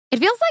It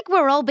feels like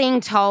we're all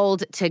being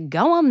told to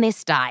go on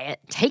this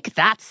diet, take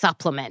that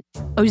supplement.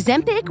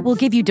 Ozempic will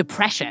give you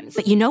depression,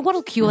 but you know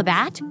what'll cure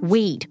that?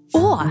 Weed.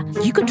 Or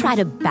you could try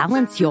to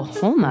balance your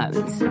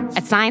hormones.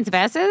 At Science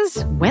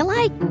Versus, we're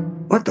like,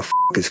 what the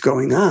is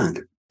going on?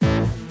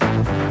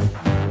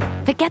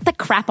 Forget the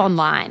crap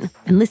online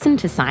and listen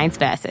to Science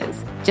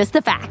Versus. Just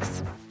the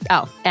facts.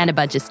 Oh, and a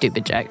bunch of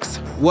stupid jokes.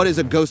 What is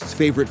a ghost's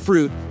favorite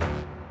fruit?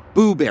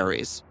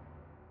 Blueberries.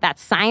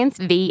 That's Science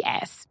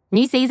VS.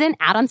 New season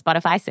out on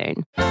Spotify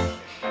soon.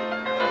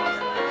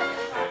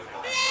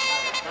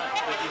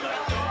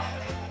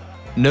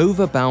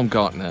 Nova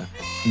Baumgartner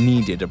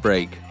needed a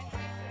break.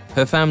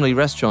 Her family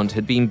restaurant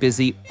had been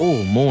busy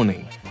all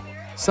morning.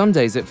 Some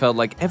days it felt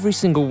like every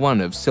single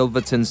one of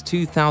Silverton's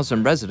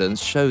 2,000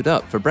 residents showed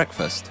up for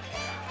breakfast.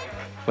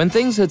 When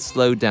things had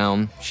slowed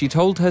down, she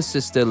told her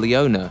sister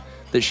Leona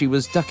that she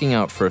was ducking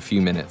out for a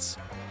few minutes.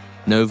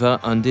 Nova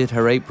undid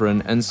her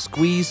apron and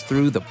squeezed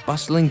through the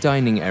bustling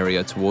dining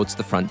area towards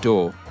the front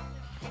door.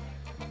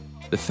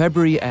 The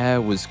February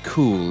air was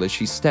cool as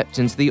she stepped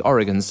into the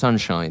Oregon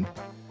sunshine.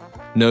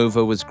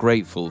 Nova was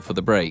grateful for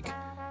the break.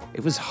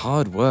 It was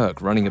hard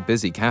work running a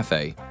busy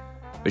cafe,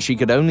 but she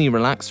could only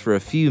relax for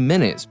a few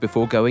minutes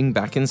before going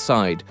back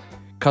inside.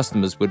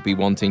 Customers would be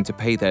wanting to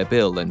pay their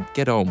bill and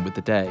get on with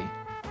the day.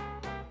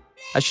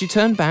 As she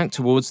turned back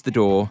towards the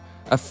door,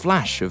 a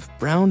flash of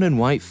brown and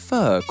white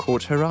fur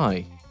caught her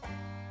eye.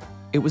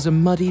 It was a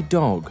muddy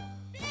dog,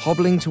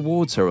 hobbling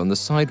towards her on the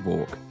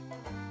sidewalk.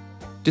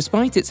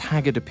 Despite its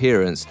haggard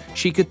appearance,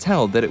 she could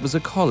tell that it was a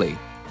collie.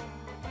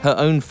 Her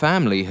own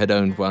family had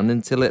owned one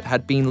until it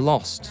had been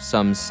lost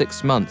some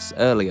 6 months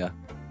earlier.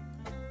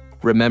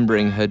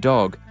 Remembering her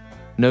dog,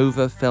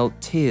 Nova felt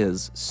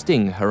tears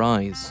sting her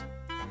eyes.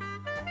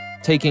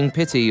 Taking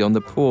pity on the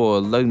poor,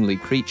 lonely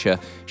creature,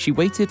 she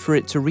waited for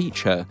it to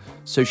reach her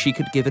so she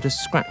could give it a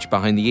scratch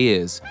behind the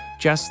ears,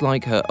 just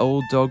like her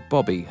old dog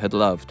Bobbie had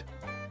loved.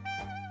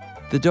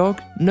 The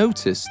dog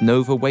noticed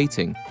Nova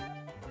waiting.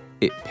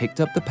 It picked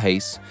up the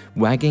pace,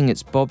 wagging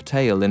its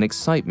bobtail in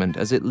excitement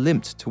as it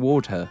limped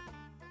toward her.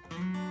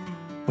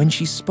 When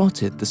she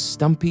spotted the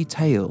stumpy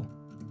tail,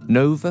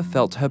 Nova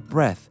felt her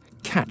breath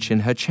catch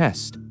in her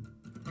chest.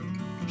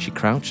 She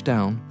crouched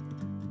down,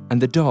 and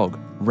the dog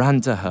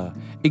ran to her,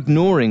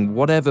 ignoring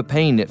whatever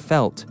pain it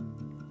felt.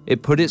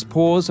 It put its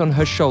paws on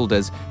her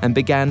shoulders and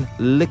began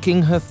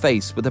licking her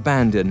face with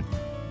abandon.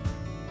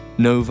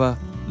 Nova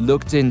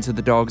looked into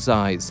the dog's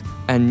eyes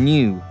and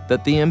knew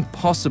that the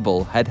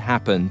impossible had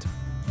happened.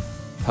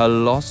 Her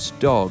lost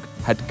dog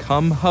had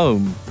come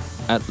home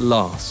at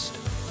last.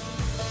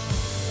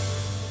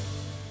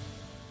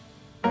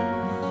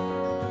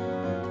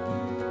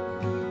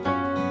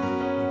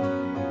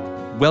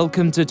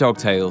 Welcome to Dog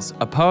Tales,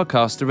 a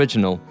Parcast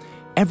original.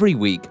 Every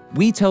week,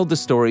 we tell the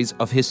stories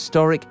of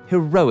historic,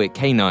 heroic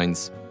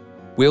canines.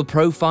 We'll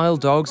profile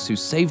dogs who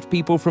saved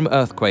people from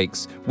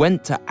earthquakes,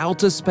 went to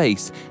outer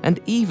space, and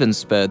even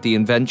spurred the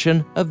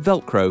invention of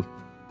Velcro.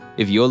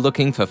 If you're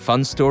looking for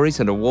fun stories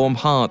and a warm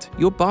heart,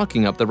 you're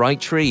barking up the right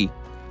tree.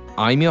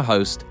 I'm your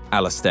host,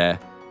 Alastair.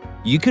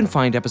 You can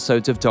find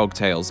episodes of Dog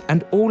Tales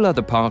and all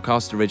other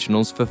Parcast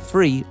originals for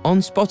free on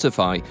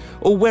Spotify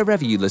or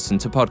wherever you listen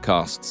to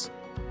podcasts.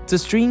 To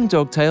stream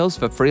Dog Tales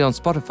for free on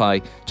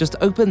Spotify, just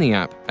open the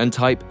app and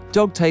type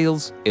Dog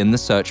Tales in the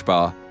search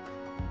bar.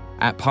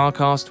 At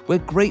Parcast, we're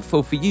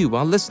grateful for you,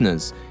 our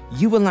listeners.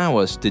 You allow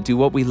us to do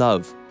what we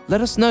love. Let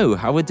us know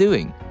how we're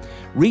doing.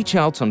 Reach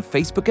out on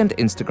Facebook and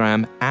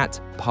Instagram at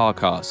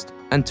Parcast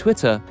and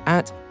Twitter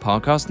at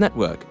Parcast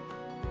Network.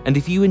 And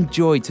if you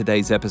enjoyed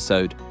today's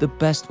episode, the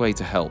best way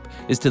to help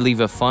is to leave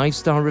a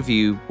 5-star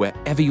review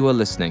wherever you are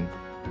listening.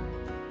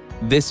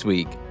 This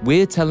week,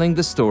 we're telling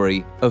the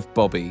story of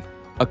Bobbie,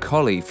 a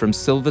collie from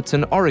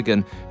Silverton,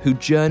 Oregon, who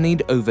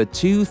journeyed over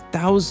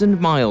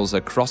 2,000 miles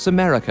across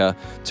America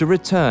to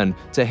return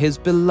to his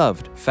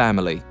beloved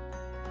family.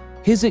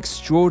 His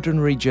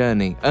extraordinary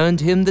journey earned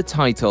him the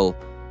title,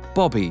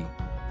 Bobbie,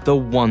 the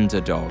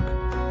Wonder Dog.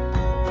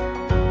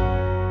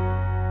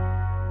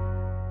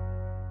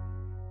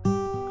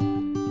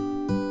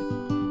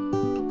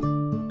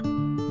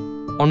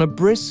 On a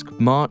brisk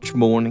March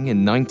morning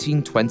in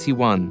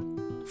 1921,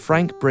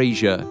 Frank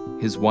Brazier,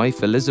 his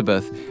wife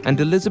Elizabeth,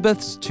 and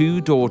Elizabeth's 2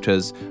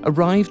 daughters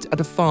arrived at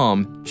a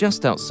farm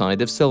just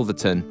outside of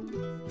Silverton.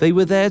 They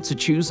were there to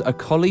choose a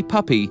collie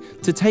puppy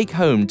to take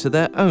home to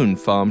their own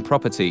farm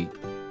property.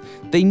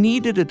 They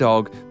needed a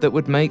dog that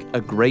would make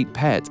a great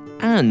pet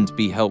and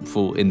be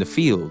helpful in the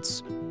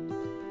fields.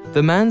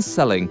 The man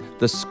selling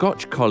the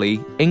Scotch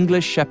Collie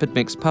English Shepherd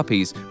Mix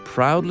puppies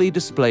proudly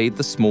displayed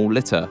the small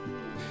litter.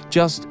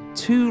 Just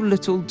 2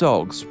 little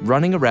dogs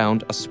running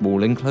around a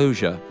small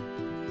enclosure.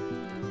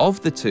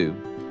 Of the 2,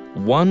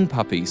 one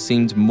puppy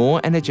seemed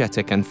more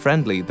energetic and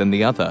friendly than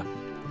the other.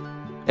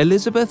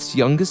 Elizabeth's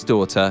youngest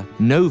daughter,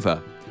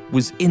 Nova,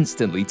 was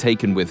instantly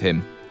taken with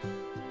him.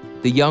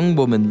 The young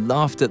woman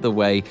laughed at the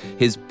way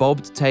his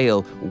bobbed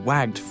tail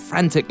wagged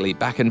frantically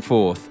back and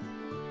forth.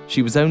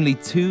 She was only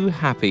too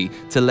happy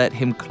to let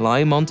him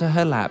climb onto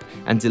her lap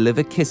and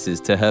deliver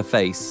kisses to her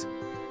face.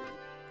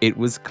 It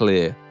was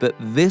clear that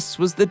this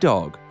was the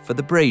dog for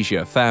the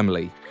Brazier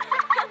family.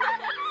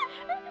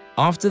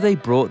 After they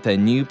brought their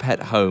new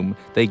pet home,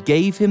 they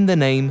gave him the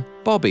name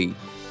Bobbie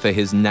for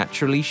his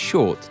naturally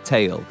short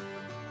tail.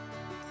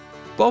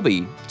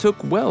 Bobbie took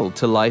well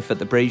to life at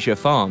the Brazier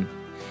farm.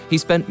 He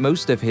spent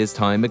most of his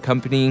time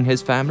accompanying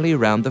his family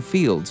around the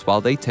fields while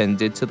they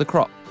tended to the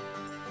crop.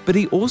 But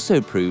he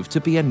also proved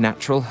to be a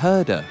natural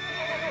herder.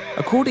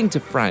 According to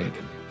Frank,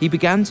 he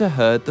began to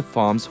herd the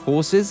farm's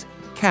horses,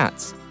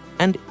 cats,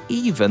 and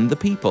even the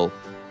people.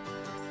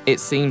 It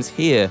seems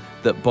here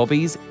that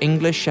Bobbie's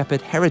English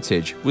Shepherd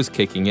heritage was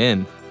kicking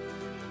in.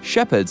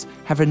 Shepherds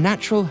have a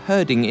natural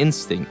herding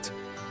instinct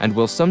and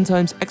will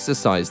sometimes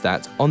exercise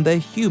that on their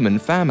human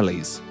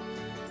families.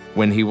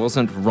 When he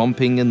wasn't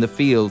romping in the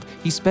field,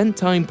 he spent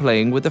time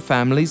playing with the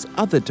family's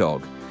other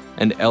dog,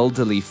 an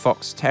elderly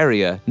fox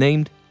terrier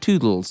named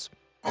Toodles.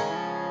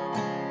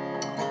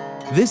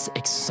 This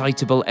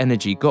excitable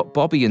energy got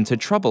Bobbie into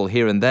trouble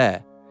here and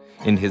there.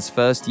 In his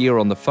first year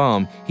on the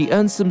farm, he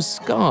earned some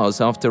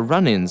scars after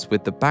run-ins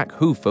with the back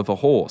hoof of a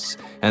horse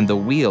and the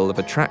wheel of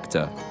a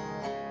tractor.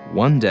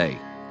 One day,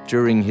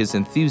 during his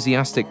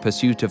enthusiastic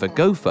pursuit of a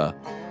gopher,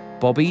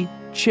 Bobbie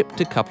chipped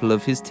a couple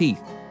of his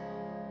teeth.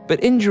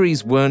 But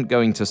injuries weren't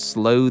going to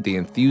slow the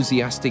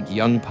enthusiastic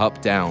young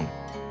pup down.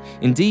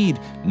 Indeed,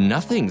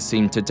 nothing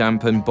seemed to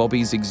dampen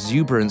Bobbie's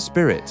exuberant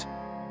spirit,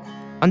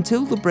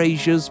 until the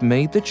Braziers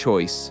made the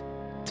choice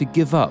to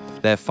give up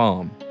their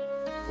farm.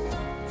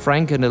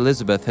 Frank and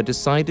Elizabeth had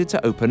decided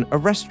to open a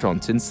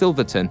restaurant in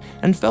Silverton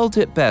and felt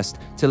it best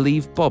to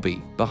leave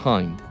Bobbie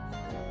behind.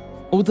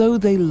 Although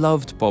they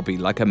loved Bobbie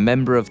like a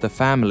member of the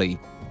family,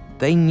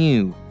 they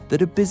knew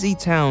that a busy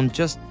town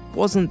just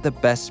wasn't the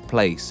best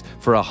place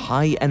for a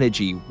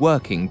high-energy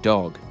working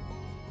dog.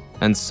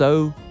 And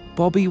so,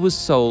 Bobbie was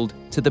sold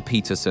to the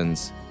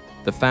Petersons,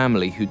 the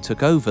family who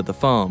took over the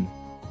farm.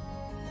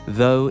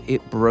 Though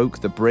it broke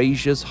the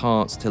Braziers'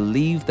 hearts to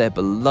leave their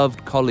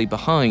beloved collie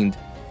behind,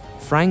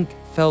 Frank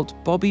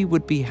felt Bobbie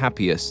would be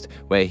happiest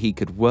where he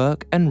could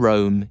work and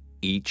roam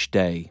each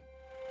day.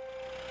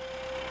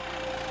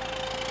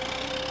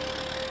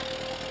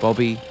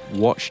 Bobbie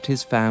watched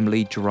his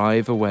family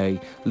drive away,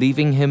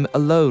 leaving him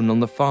alone on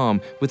the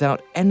farm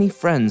without any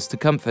friends to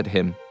comfort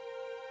him.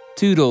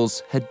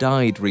 Toodles had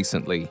died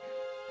recently,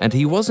 and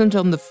he wasn't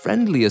on the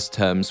friendliest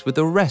terms with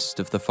the rest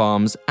of the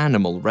farm's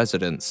animal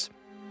residents.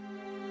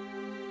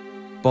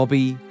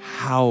 Bobbie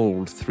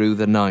howled through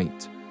the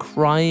night,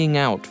 crying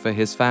out for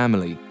his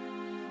family.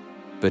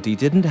 But he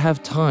didn't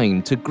have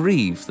time to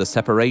grieve the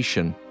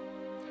separation.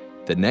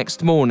 The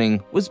next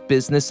morning was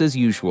business as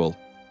usual,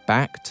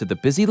 back to the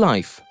busy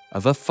life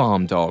of a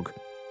farm dog.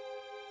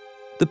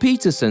 The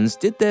Petersons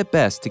did their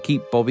best to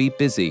keep Bobbie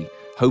busy,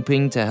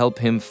 hoping to help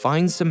him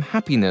find some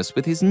happiness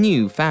with his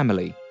new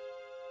family.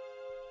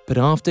 But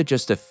after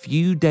just a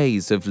few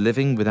days of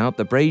living without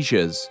the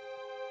Braziers,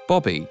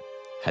 Bobbie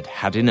had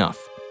had enough.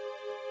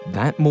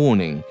 That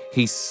morning,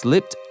 he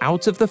slipped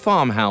out of the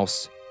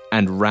farmhouse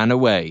and ran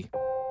away.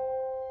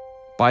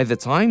 By the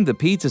time the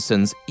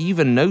Petersons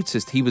even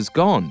noticed he was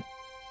gone,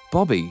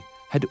 Bobbie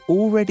had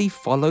already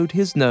followed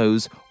his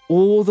nose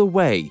all the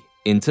way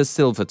into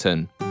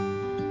Silverton.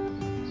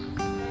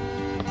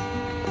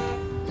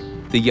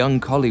 The young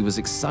collie was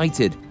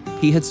excited.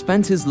 He had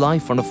spent his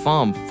life on a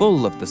farm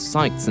full of the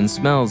sights and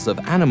smells of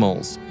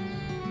animals.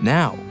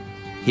 Now,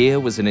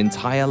 here was an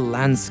entire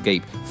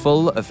landscape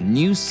full of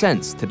new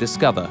scents to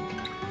discover.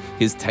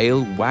 His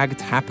tail wagged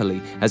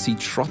happily as he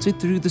trotted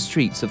through the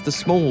streets of the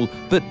small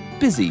but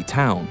busy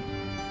town.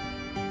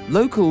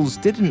 Locals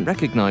didn't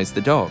recognize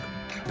the dog,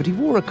 but he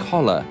wore a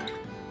collar.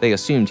 They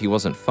assumed he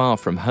wasn't far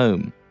from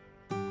home.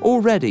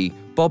 Already,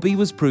 Bobbie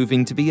was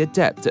proving to be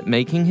adept at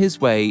making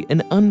his way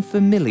in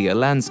unfamiliar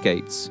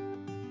landscapes.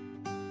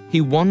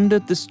 He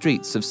wandered the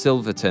streets of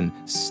Silverton,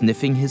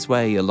 sniffing his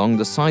way along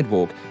the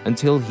sidewalk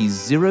until he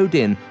zeroed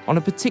in on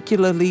a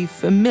particularly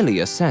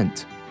familiar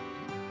scent.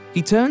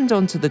 He turned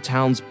onto the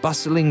town's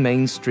bustling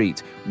main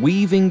street,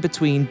 weaving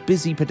between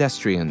busy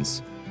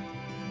pedestrians.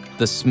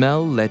 The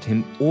smell led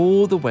him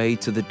all the way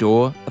to the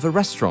door of a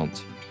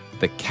restaurant,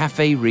 the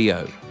Café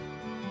Rio.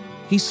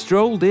 He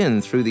strolled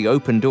in through the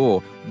open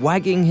door,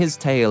 wagging his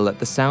tail at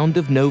the sound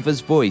of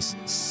Nova's voice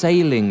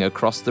sailing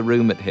across the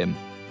room at him.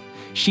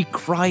 She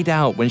cried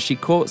out when she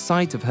caught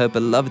sight of her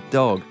beloved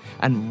dog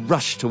and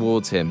rushed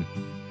towards him.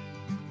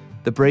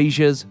 The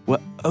Braziers were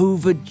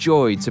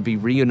overjoyed to be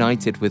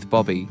reunited with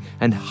Bobbie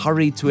and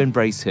hurried to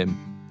embrace him.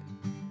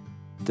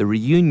 The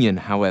reunion,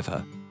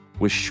 however,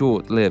 was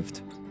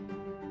short-lived.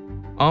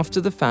 After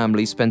the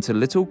family spent a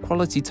little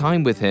quality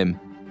time with him,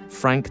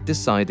 Frank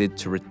decided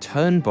to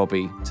return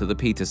Bobbie to the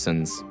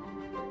Petersons.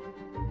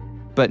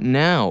 But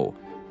now,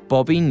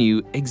 Bobbie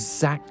knew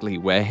exactly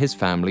where his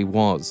family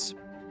was.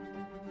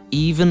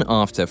 Even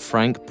after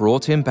Frank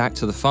brought him back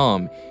to the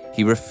farm,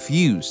 he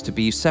refused to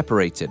be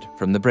separated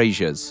from the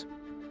Braziers.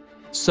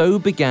 So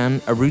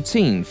began a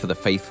routine for the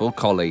faithful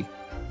collie.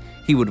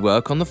 He would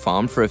work on the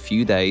farm for a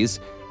few days,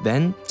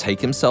 then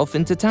take himself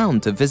into town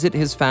to visit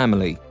his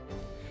family.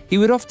 He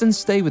would often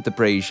stay with the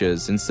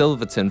Braziers in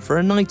Silverton for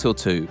a night or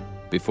two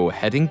before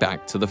heading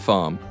back to the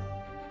farm.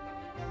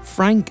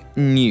 Frank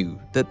knew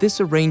that this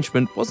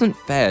arrangement wasn't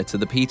fair to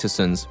the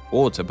Petersons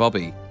or to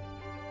Bobbie.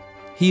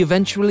 He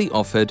eventually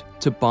offered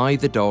to buy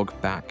the dog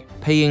back,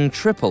 paying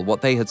triple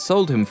what they had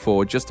sold him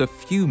for just a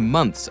few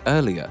months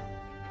earlier.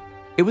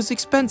 It was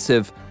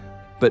expensive,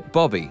 but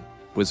Bobbie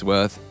was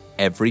worth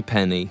every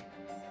penny.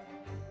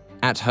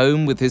 At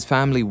home with his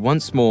family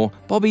once more,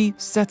 Bobbie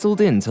settled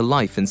into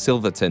life in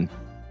Silverton.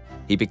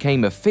 He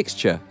became a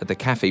fixture at the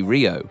Café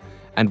Rio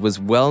and was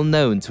well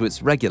known to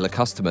its regular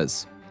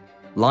customers.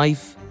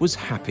 Life was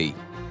happy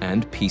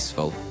and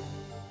peaceful.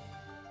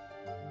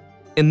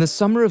 In the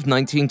summer of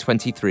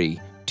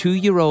 1923,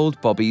 2-year-old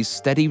Bobbie's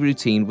steady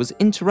routine was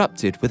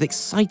interrupted with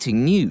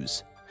exciting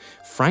news.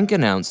 Frank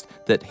announced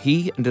that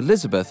he and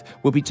Elizabeth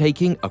would be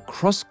taking a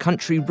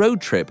cross-country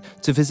road trip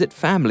to visit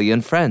family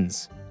and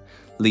friends.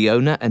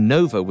 Leona and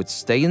Nova would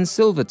stay in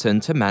Silverton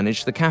to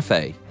manage the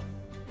cafe.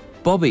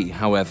 Bobbie,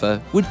 however,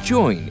 would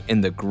join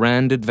in the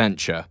grand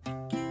adventure.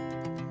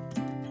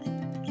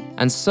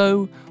 And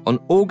so, on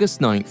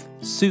August 9th,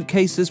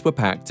 suitcases were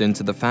packed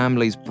into the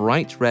family's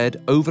bright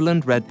red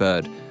Overland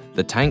Redbird,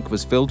 the tank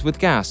was filled with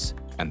gas,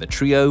 and the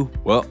trio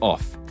were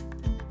off.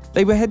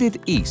 They were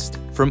headed east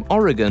from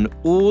Oregon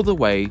all the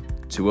way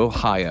to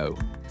Ohio.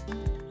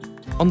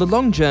 On the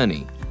long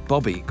journey,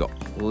 Bobbie got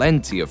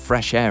plenty of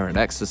fresh air and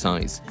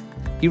exercise.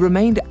 He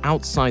remained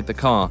outside the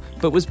car,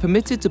 but was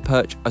permitted to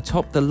perch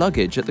atop the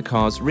luggage at the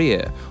car's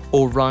rear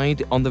or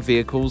ride on the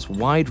vehicle's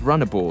wide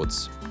runner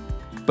boards.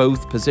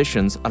 Both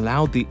positions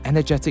allowed the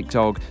energetic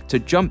dog to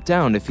jump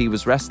down if he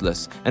was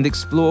restless and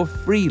explore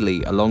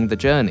freely along the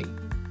journey.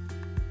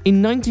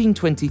 In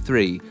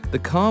 1923, the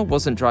car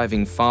wasn't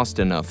driving fast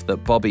enough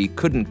that Bobbie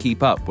couldn't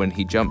keep up when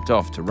he jumped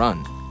off to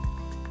run.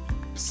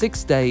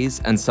 6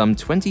 days and some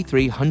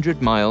 2,300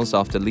 miles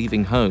after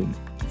leaving home,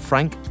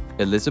 Frank,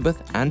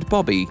 Elizabeth, and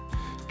Bobbie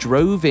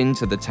drove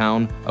into the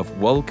town of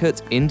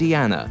Wolcott,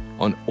 Indiana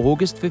on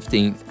August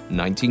 15,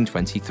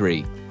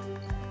 1923.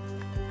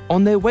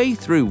 On their way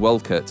through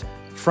Wolcott,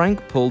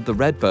 Frank pulled the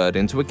Redbird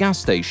into a gas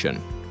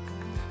station.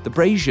 The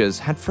Braziers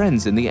had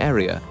friends in the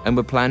area and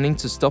were planning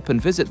to stop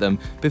and visit them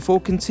before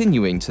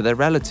continuing to their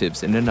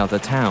relatives in another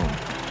town.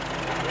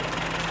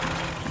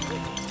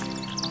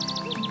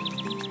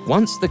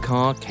 Once the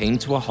car came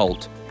to a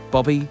halt,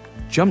 Bobbie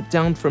jumped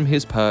down from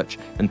his perch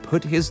and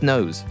put his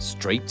nose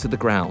straight to the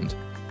ground.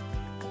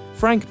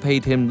 Frank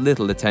paid him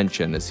little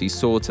attention as he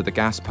saw to the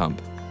gas pump.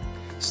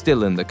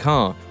 Still in the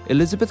car,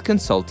 Elizabeth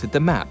consulted the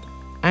map,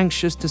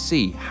 anxious to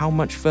see how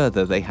much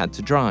further they had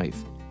to drive.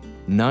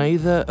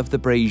 Neither of the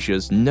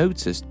Braziers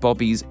noticed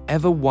Bobbie's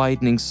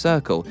ever-widening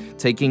circle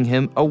taking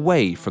him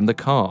away from the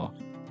car.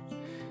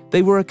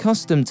 They were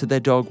accustomed to their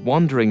dog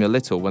wandering a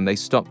little when they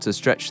stopped to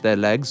stretch their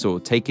legs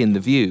or take in the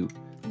view.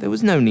 There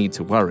was no need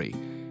to worry.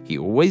 He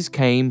always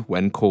came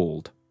when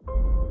called.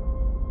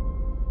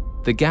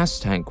 The gas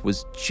tank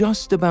was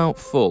just about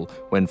full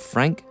when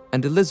Frank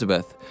and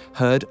Elizabeth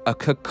heard a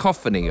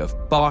cacophony of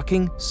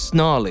barking,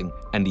 snarling,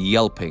 and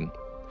yelping.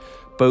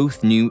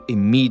 Both knew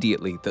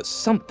immediately that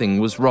something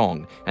was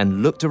wrong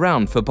and looked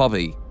around for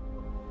Bobbie.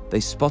 They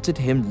spotted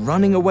him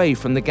running away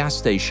from the gas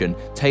station,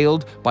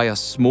 tailed by a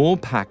small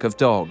pack of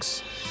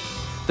dogs.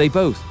 They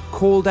both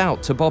called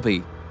out to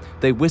Bobbie.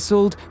 They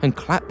whistled and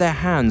clapped their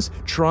hands,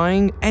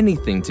 trying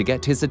anything to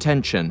get his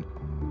attention.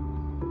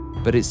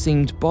 But it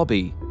seemed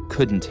Bobbie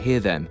couldn't hear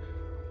them,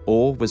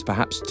 or was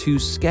perhaps too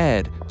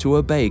scared to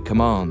obey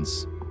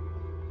commands.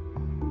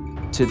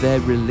 To their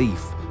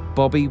relief,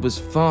 Bobbie was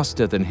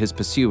faster than his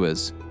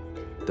pursuers.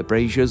 The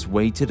Braziers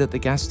waited at the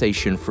gas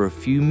station for a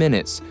few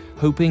minutes,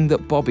 hoping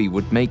that Bobbie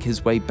would make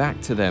his way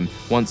back to them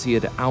once he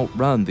had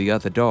outrun the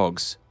other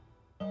dogs.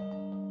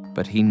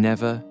 But he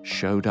never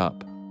showed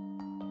up.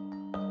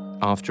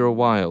 After a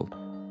while,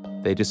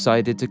 they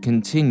decided to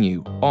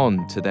continue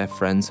on to their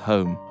friend's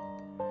home.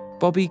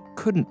 Bobbie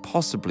couldn't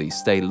possibly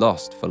stay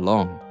lost for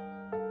long.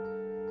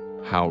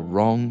 How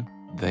wrong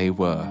they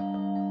were.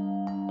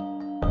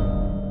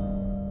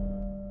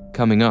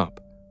 Coming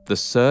up, the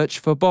search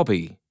for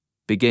Bobbie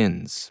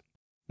begins.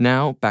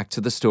 Now back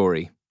to the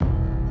story.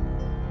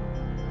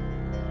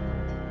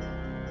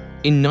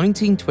 In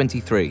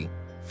 1923,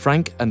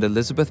 Frank and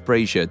Elizabeth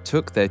Brazier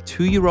took their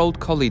 2-year-old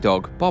collie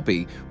dog,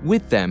 Bobbie,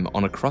 with them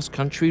on a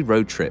cross-country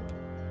road trip.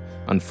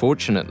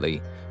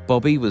 Unfortunately,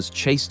 Bobbie was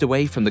chased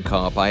away from the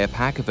car by a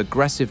pack of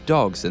aggressive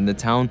dogs in the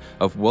town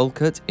of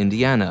Wolcott,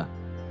 Indiana.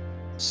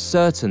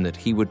 Certain that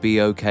he would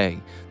be okay,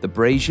 the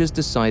Braziers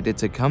decided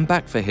to come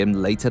back for him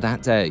later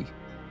that day.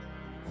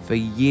 For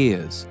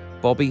years,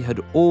 Bobbie had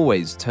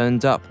always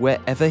turned up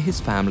wherever his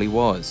family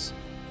was.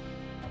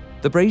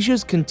 The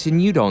Braziers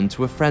continued on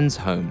to a friend's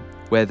home,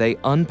 where they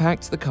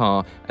unpacked the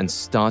car and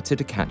started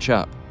to catch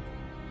up.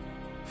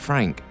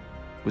 Frank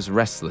was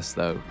restless,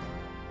 though.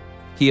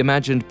 He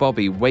imagined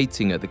Bobbie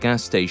waiting at the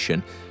gas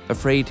station,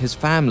 afraid his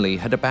family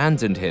had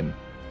abandoned him.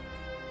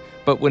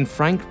 But when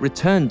Frank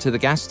returned to the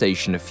gas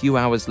station a few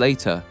hours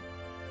later,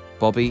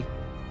 Bobbie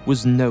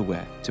was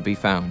nowhere to be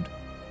found.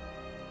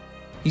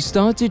 He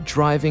started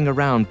driving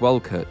around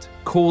Wolcott,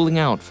 calling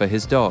out for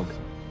his dog.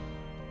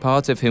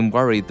 Part of him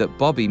worried that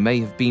Bobbie may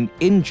have been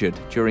injured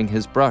during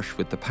his brush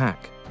with the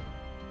pack.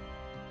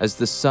 As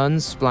the sun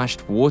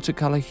splashed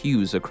watercolor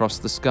hues across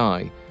the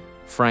sky,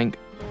 Frank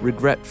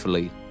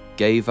regretfully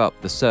gave up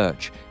the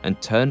search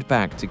and turned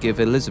back to give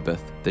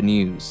Elizabeth the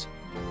news.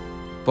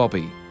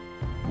 Bobbie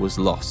was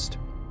lost.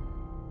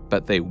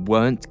 But they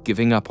weren't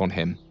giving up on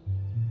him.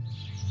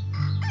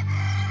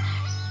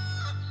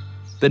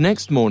 The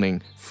next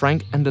morning,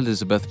 Frank and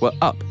Elizabeth were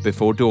up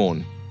before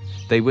dawn.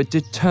 They were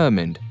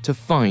determined to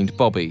find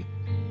Bobbie.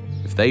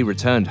 If they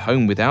returned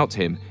home without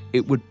him,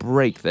 it would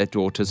break their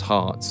daughters'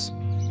 hearts.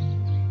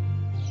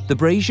 The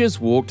Braziers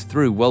walked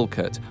through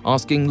Wolcott,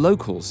 asking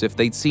locals if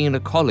they'd seen a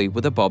collie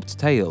with a bobbed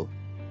tail.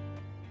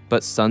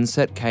 But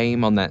sunset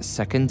came on that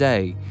second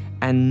day,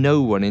 and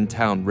no one in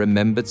town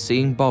remembered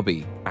seeing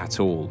Bobbie at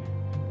all.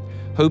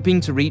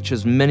 Hoping to reach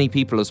as many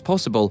people as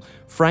possible,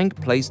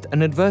 Frank placed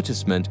an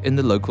advertisement in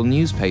the local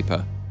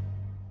newspaper.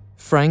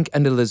 Frank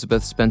and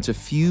Elizabeth spent a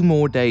few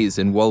more days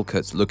in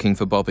Wolcott looking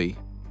for Bobbie.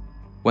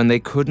 When they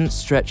couldn't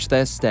stretch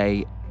their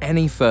stay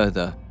any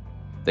further,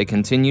 they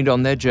continued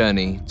on their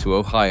journey to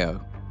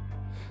Ohio.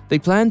 They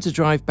planned to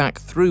drive back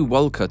through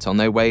Wolcott on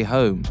their way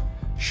home.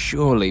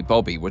 Surely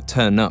Bobbie would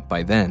turn up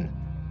by then.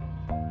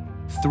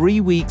 3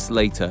 weeks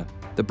later,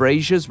 the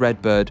Braziers'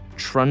 Redbird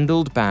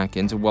trundled back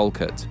into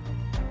Wolcott.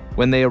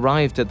 When they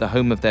arrived at the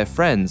home of their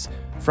friends,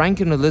 Frank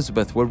and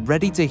Elizabeth were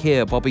ready to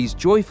hear Bobbie's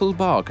joyful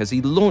bark as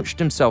he launched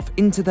himself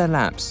into their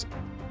laps.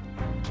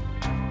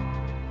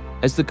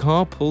 As the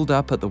car pulled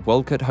up at the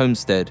Wolcott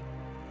homestead,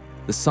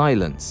 the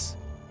silence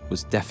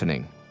was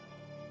deafening.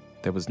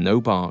 There was no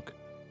bark,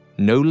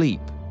 no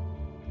leap,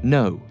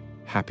 no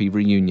happy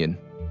reunion.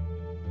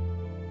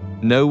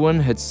 No one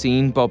had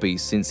seen Bobbie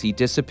since he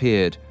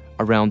disappeared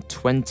around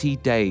 20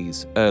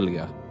 days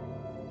earlier.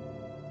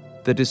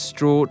 The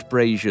distraught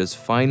Braziers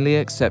finally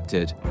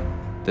accepted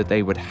that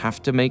they would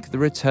have to make the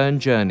return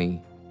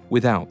journey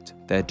without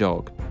their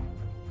dog.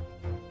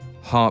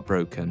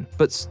 Heartbroken,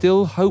 but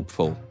still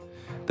hopeful,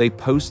 they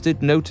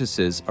posted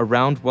notices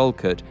around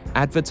Wolcott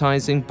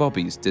advertising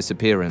Bobbie's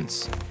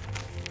disappearance.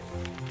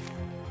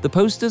 The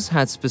posters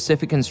had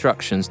specific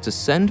instructions to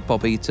send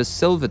Bobbie to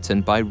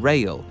Silverton by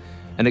rail,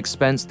 an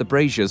expense the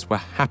Braziers were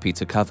happy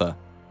to cover.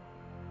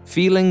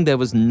 Feeling there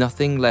was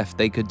nothing left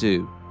they could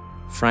do,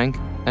 Frank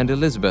and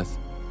Elizabeth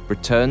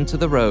returned to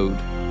the road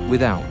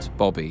without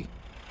Bobbie.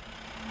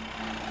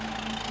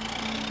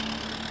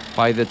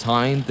 By the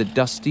time the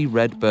dusty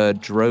Redbird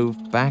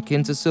drove back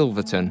into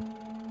Silverton,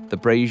 the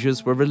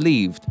Braziers were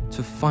relieved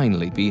to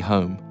finally be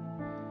home.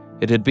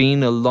 It had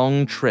been a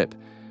long trip,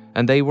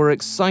 and they were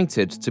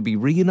excited to be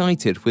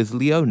reunited with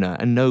Leona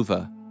and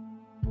Nova.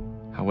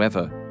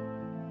 However,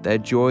 their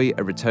joy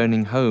at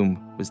returning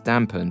home was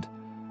dampened.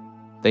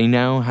 They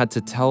now had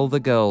to tell the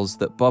girls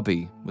that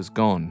Bobbie was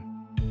gone.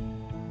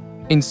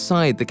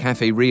 Inside the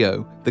Café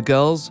Rio, the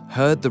girls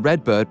heard the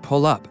Redbird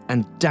pull up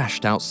and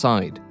dashed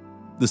outside.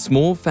 The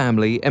small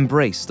family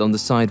embraced on the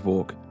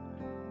sidewalk.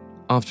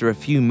 After a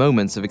few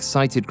moments of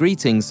excited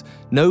greetings,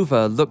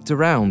 Nova looked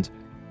around.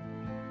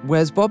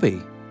 "Where's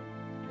Bobbie?"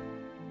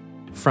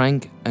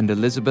 Frank and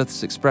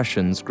Elizabeth's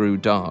expressions grew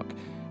dark,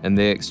 and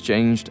they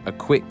exchanged a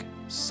quick,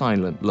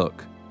 silent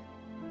look.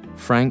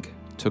 Frank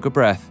took a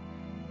breath,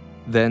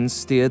 then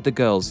steered the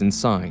girls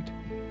inside.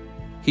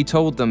 He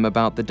told them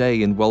about the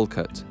day in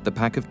Wolcott, the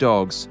pack of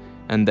dogs,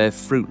 and their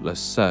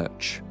fruitless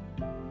search.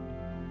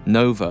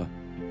 Nova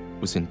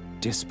was in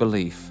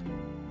disbelief.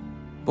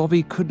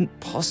 Bobbie couldn't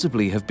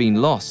possibly have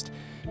been lost.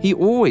 He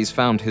always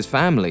found his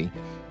family.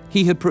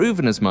 He had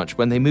proven as much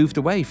when they moved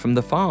away from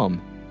the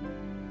farm.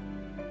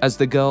 As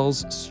the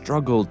girls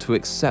struggled to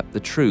accept the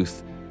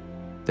truth,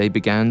 they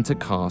began to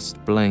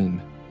cast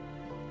blame.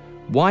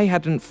 Why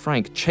hadn't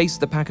Frank chased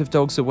the pack of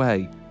dogs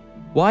away?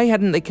 Why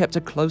hadn't they kept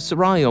a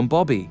closer eye on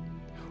Bobbie?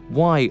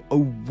 Why,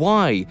 oh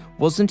why,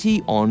 wasn't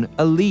he on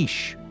a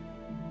leash?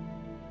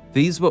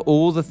 These were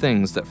all the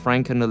things that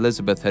Frank and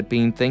Elizabeth had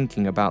been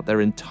thinking about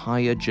their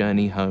entire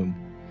journey home.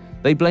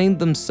 They blamed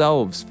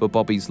themselves for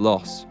Bobbie's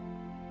loss.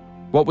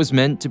 What was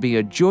meant to be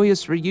a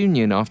joyous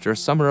reunion after a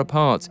summer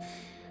apart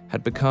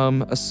had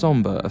become a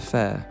somber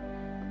affair,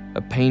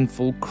 a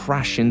painful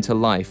crash into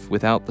life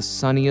without the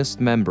sunniest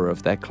member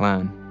of their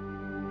clan.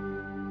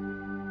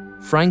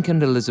 Frank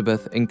and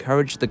Elizabeth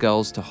encouraged the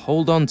girls to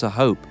hold on to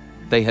hope.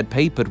 They had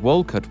papered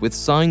Wolcott with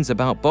signs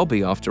about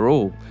Bobbie after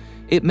all.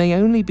 It may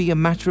only be a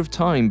matter of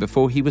time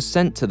before he was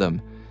sent to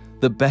them,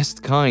 the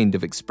best kind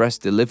of express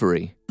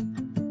delivery.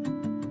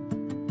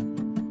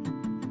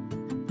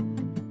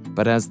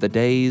 But as the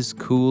days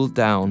cooled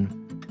down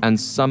and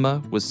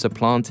summer was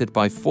supplanted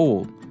by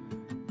fall,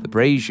 the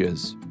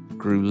Braziers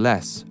grew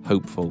less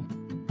hopeful.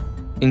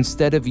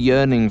 Instead of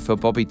yearning for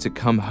Bobbie to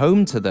come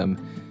home to them,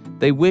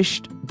 they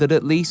wished that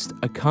at least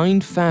a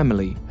kind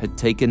family had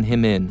taken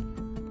him in.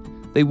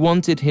 They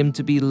wanted him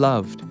to be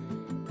loved,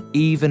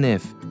 even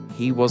if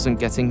he wasn't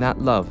getting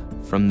that love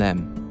from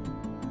them.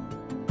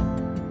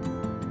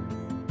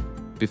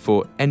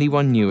 Before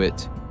anyone knew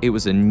it, it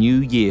was a new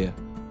year,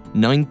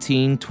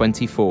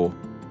 1924.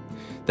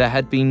 There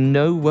had been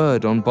no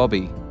word on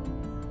Bobbie.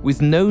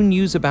 With no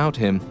news about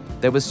him,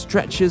 there were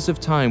stretches of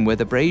time where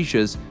the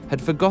Braziers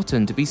had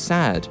forgotten to be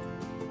sad.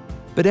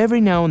 But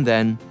every now and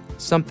then,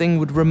 something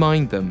would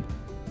remind them.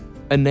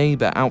 A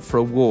neighbor out for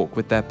a walk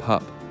with their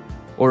pup,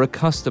 or a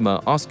customer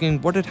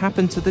asking what had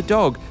happened to the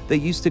dog that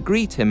used to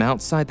greet him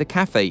outside the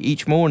cafe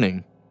each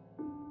morning.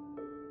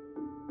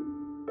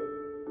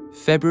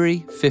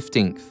 February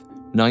 15th,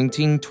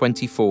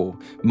 1924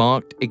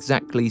 marked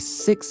exactly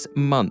 6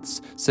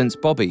 months since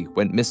Bobbie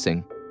went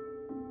missing.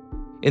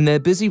 In their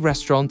busy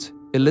restaurant,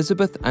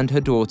 Elizabeth and her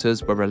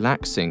daughters were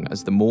relaxing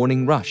as the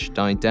morning rush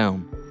died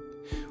down.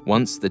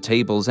 Once the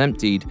tables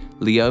emptied,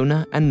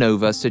 Leona and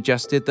Nova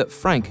suggested that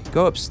Frank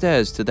go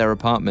upstairs to their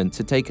apartment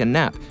to take a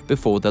nap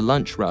before the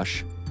lunch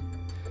rush.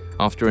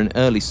 After an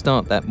early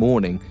start that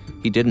morning,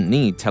 he didn't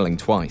need telling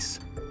twice.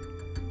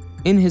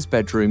 In his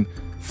bedroom,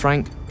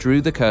 Frank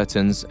drew the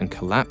curtains and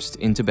collapsed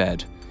into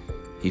bed.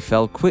 He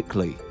fell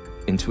quickly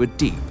into a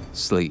deep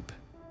sleep.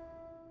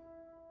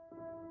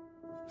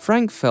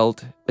 Frank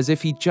felt as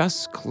if he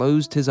just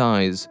closed his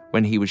eyes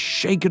when he was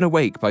shaken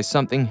awake by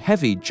something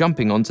heavy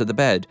jumping onto the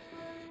bed.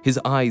 His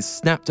eyes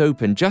snapped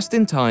open just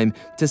in time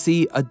to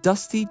see a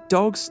dusty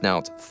dog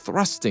snout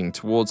thrusting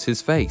towards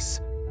his face.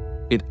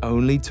 It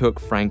only took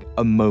Frank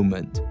a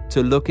moment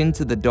to look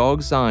into the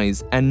dog's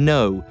eyes and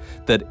know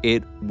that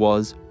it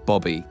was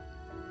Bobbie.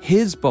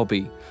 His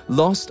Bobbie,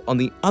 lost on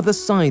the other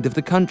side of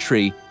the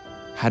country,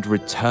 had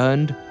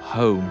returned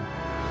home.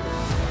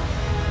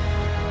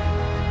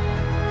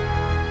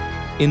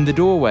 In the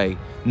doorway,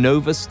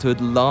 Nova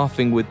stood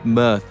laughing with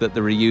mirth at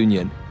the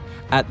reunion.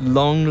 At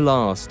long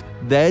last,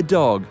 their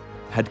dog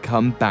had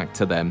come back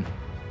to them.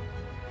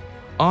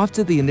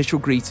 After the initial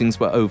greetings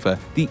were over,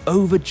 the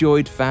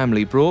overjoyed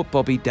family brought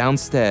Bobbie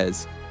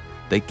downstairs.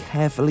 They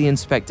carefully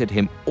inspected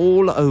him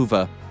all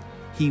over.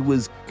 He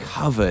was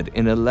covered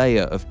in a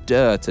layer of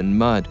dirt and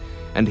mud,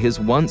 and his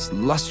once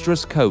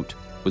lustrous coat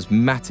was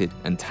matted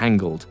and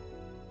tangled.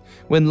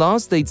 When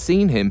last they'd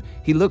seen him,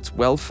 he looked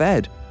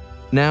well-fed.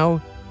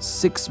 Now,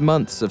 6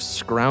 months of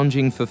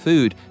scrounging for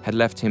food had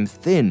left him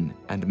thin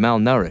and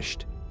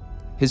malnourished.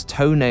 His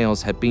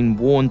toenails had been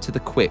worn to the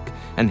quick,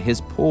 and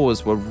his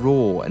paws were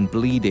raw and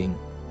bleeding.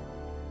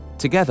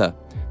 Together,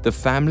 the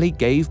family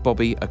gave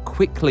Bobbie a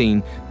quick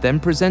clean, then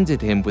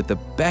presented him with the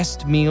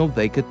best meal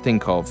they could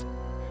think of: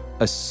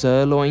 a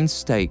sirloin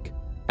steak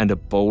and a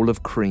bowl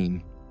of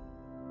cream.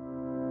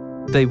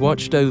 They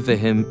watched over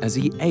him as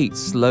he ate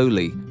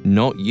slowly,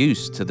 not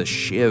used to the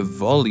sheer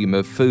volume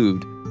of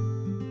food.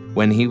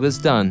 When he was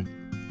done,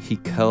 he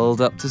curled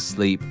up to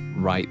sleep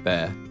right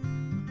there.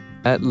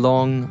 At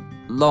long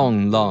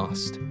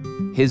last,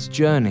 his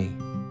journey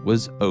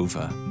was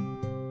over.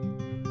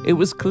 It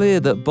was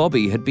clear that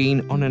Bobbie had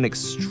been on an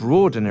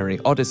extraordinary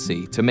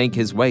odyssey to make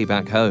his way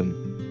back home.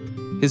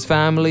 His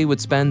family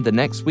would spend the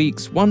next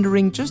weeks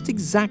wondering just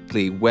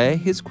exactly where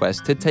his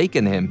quest had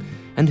taken him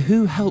and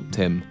who helped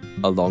him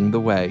along the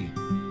way.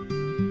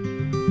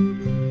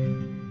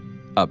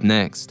 Up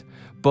next,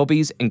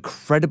 Bobbie's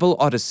incredible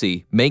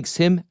odyssey makes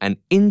him an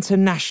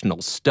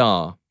international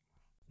star.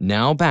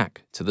 Now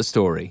back to the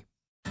story.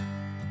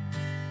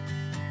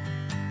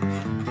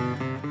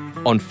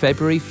 On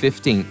February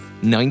 15th,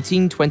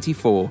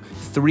 1924,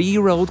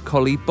 3-year-old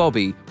collie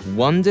Bobbie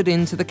wandered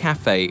into the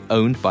cafe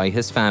owned by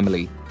his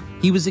family.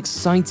 He was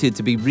excited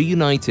to be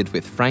reunited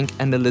with Frank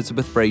and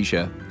Elizabeth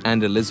Brazier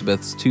and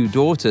Elizabeth's 2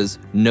 daughters,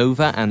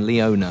 Nova and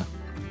Leona.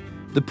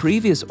 The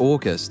previous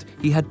August,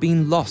 he had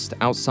been lost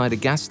outside a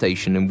gas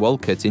station in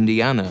Wolcott,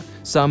 Indiana,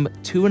 some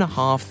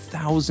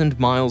 2,500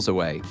 miles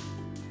away.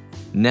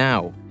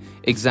 Now,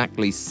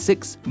 exactly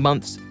 6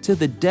 months to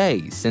the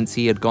day since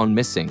he had gone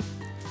missing,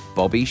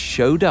 Bobbie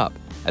showed up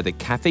at the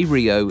Cafe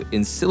Rio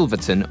in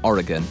Silverton,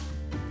 Oregon.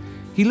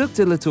 He looked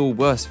a little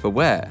worse for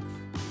wear,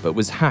 but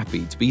was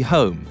happy to be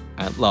home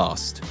at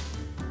last.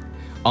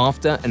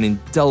 After an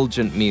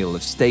indulgent meal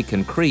of steak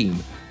and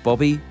cream,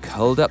 Bobbie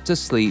curled up to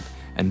sleep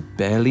and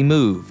barely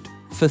moved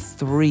for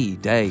 3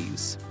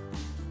 days.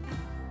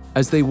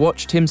 As they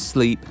watched him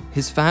sleep,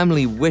 his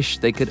family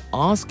wished they could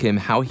ask him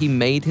how he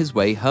made his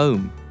way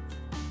home.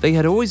 They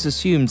had always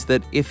assumed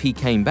that if he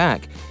came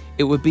back,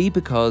 it would be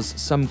because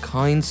some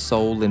kind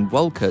soul in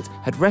Wolcott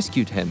had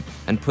rescued him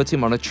and put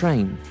him on a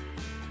train.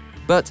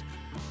 But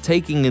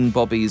taking in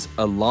Bobbie's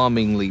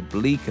alarmingly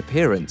bleak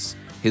appearance,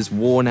 his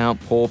worn-out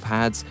paw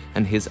pads,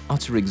 and his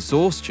utter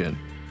exhaustion,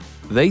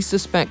 they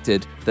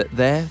suspected that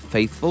their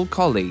faithful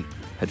collie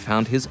had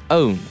found his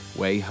own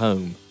way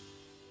home.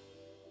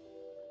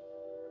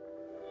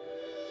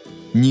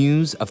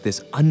 News of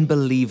this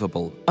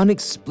unbelievable,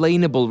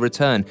 unexplainable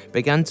return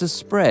began to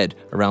spread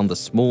around the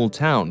small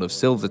town of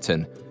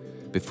Silverton.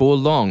 Before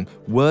long,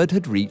 word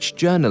had reached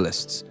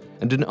journalists,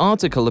 and an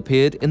article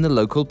appeared in the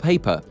local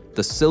paper,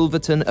 the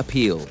Silverton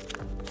Appeal.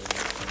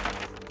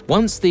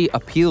 Once the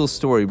Appeal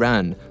story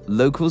ran,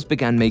 locals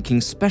began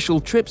making special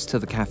trips to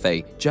the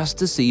cafe just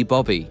to see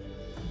Bobbie.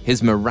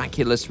 His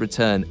miraculous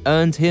return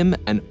earned him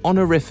an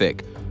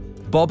honorific,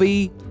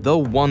 Bobbie the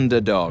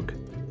Wonder Dog.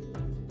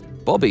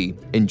 Bobbie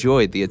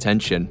enjoyed the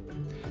attention.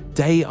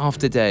 Day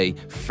after day,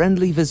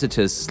 friendly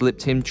visitors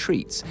slipped him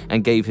treats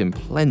and gave him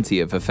plenty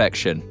of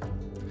affection.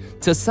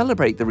 To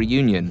celebrate the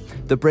reunion,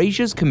 the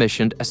Braziers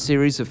commissioned a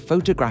series of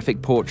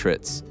photographic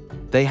portraits.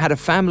 They had a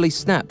family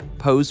snap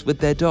posed with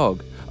their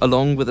dog,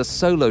 along with a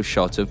solo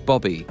shot of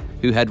Bobbie,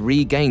 who had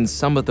regained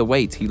some of the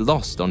weight he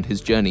lost on his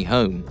journey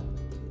home.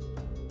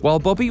 While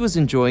Bobbie was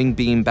enjoying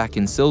being back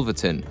in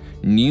Silverton,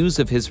 news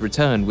of his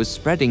return was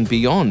spreading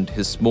beyond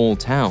his small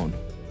town.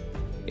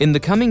 In the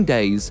coming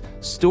days,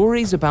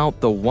 stories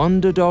about the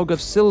Wonder Dog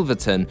of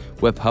Silverton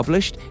were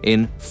published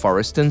in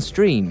Forest and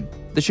Stream,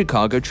 the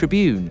Chicago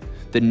Tribune,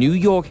 the New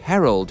York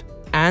Herald,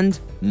 and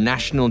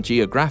National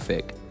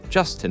Geographic,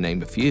 just to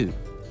name a few.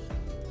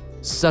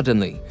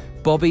 Suddenly,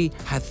 Bobbie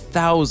had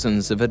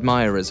thousands of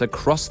admirers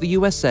across the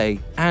USA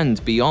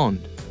and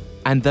beyond,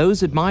 and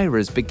those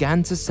admirers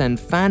began to send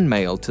fan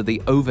mail to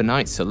the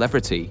overnight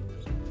celebrity.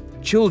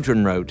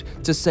 Children wrote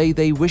to say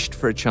they wished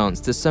for a chance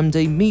to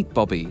someday meet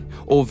Bobbie,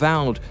 or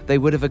vowed they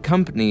would have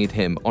accompanied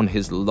him on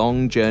his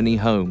long journey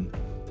home.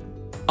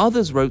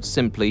 Others wrote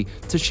simply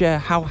to share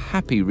how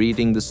happy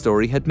reading the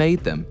story had made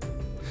them.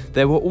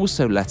 There were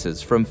also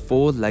letters from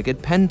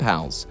four-legged pen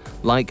pals,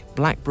 like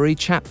Blackberry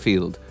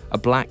Chatfield, a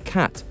black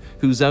cat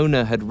whose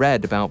owner had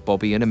read about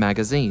Bobbie in a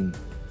magazine.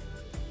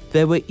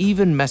 There were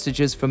even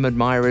messages from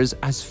admirers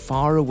as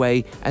far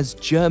away as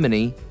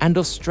Germany and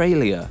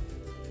Australia.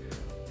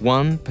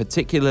 One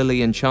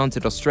particularly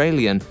enchanted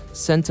Australian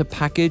sent a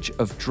package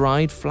of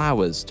dried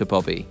flowers to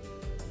Bobbie.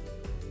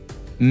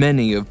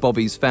 Many of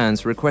Bobbie's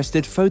fans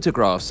requested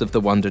photographs of the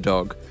Wonder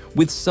Dog,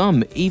 with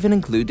some even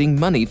including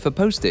money for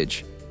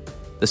postage.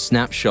 The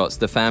snapshots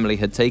the family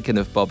had taken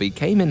of Bobbie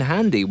came in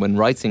handy when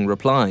writing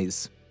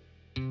replies.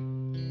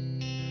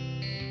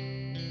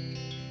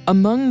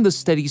 Among the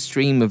steady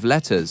stream of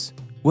letters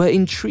were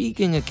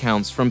intriguing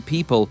accounts from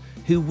people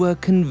who were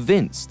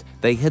convinced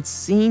they had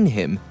seen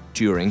him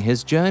during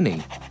his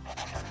journey.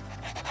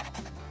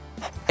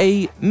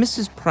 A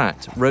Mrs.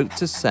 Pratt wrote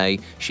to say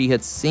she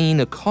had seen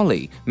a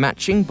collie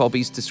matching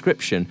Bobbie's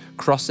description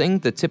crossing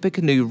the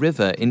Tippecanoe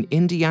River in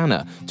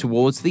Indiana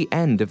towards the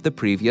end of the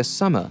previous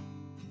summer.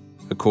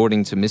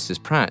 According to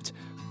Mrs. Pratt,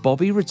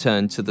 Bobbie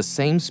returned to the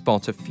same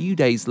spot a few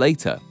days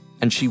later,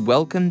 and she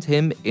welcomed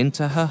him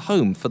into her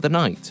home for the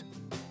night.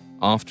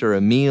 After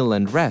a meal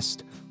and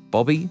rest,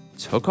 Bobbie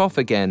took off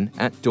again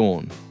at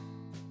dawn.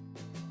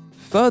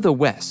 Further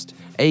west,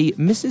 a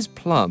Mrs.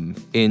 Plum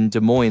in Des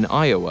Moines,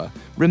 Iowa,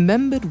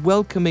 remembered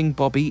welcoming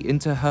Bobbie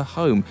into her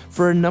home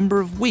for a number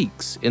of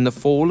weeks in the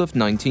fall of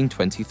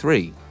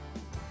 1923.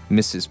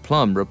 Mrs.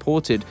 Plum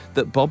reported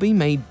that Bobbie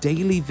made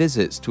daily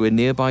visits to a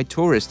nearby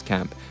tourist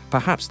camp,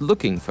 perhaps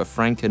looking for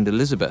Frank and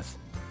Elizabeth.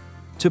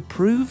 To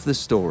prove the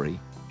story,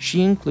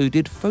 she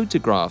included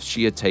photographs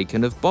she had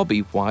taken of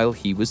Bobbie while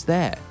he was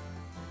there.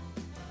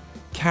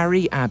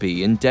 Carrie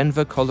Abbey in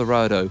Denver,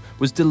 Colorado,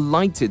 was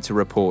delighted to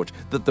report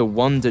that the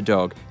Wonder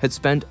Dog had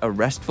spent a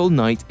restful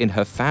night in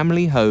her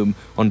family home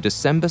on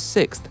December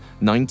 6,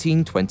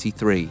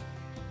 1923.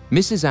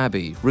 Mrs.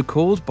 Abbey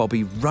recalled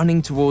Bobbie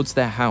running towards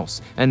their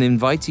house and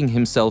inviting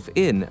himself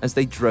in as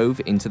they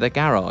drove into their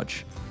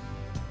garage.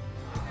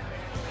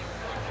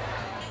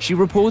 She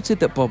reported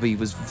that Bobbie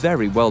was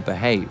very well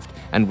behaved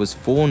and was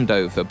fawned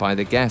over by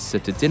the guests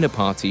at a dinner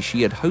party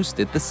she had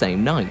hosted the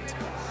same night.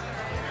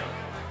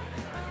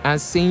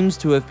 As seems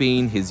to have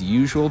been his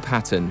usual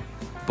pattern,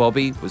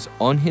 Bobbie was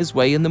on his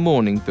way in the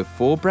morning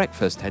before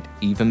breakfast had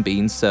even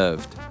been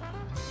served.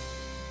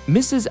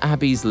 Mrs.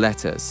 Abbey's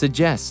letter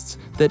suggests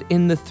that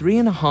in the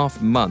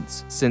 3.5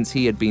 months since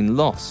he had been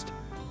lost,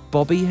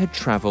 Bobbie had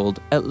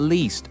traveled at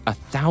least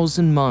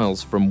 1,000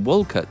 miles from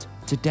Wolcott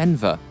to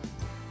Denver.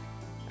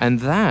 And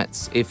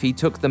that's if he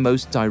took the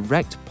most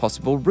direct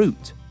possible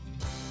route.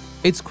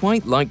 It's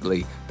quite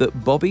likely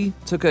that Bobbie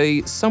took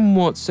a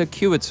somewhat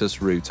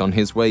circuitous route on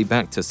his way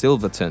back to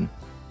Silverton.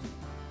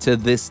 To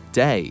this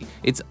day,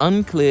 it's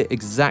unclear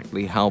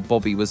exactly how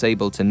Bobbie was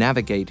able to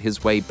navigate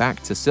his way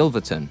back to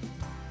Silverton.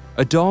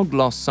 A dog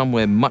lost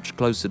somewhere much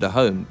closer to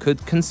home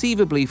could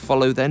conceivably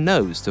follow their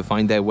nose to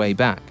find their way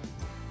back.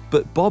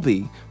 But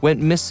Bobbie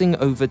went missing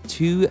over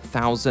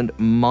 2,000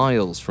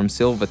 miles from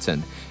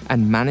Silverton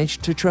and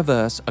managed to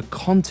traverse a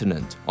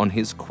continent on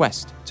his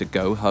quest to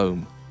go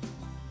home.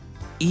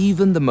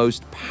 Even the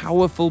most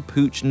powerful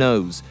pooch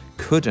nose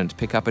couldn't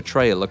pick up a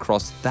trail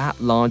across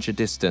that large a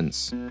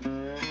distance.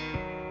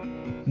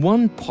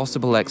 One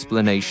possible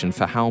explanation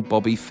for how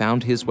Bobbie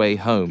found his way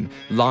home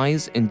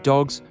lies in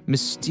dogs'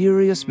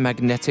 mysterious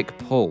magnetic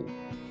pull.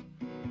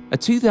 A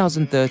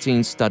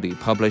 2013 study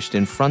published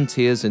in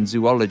Frontiers in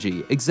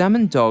Zoology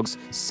examined dogs'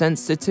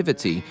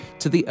 sensitivity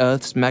to the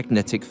Earth's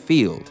magnetic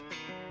field.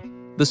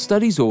 The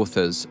study's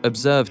authors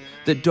observed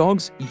that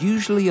dogs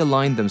usually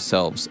align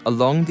themselves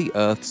along the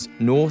Earth's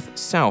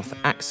north-south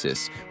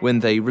axis when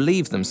they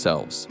relieve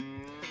themselves.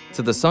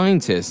 To the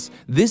scientists,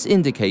 this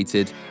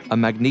indicated a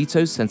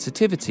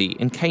magnetosensitivity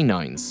in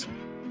canines.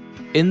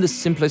 In the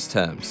simplest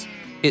terms,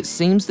 it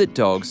seems that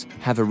dogs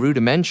have a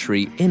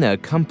rudimentary inner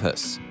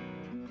compass.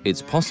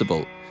 It's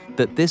possible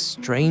that this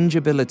strange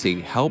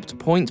ability helped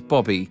point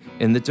Bobbie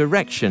in the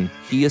direction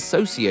he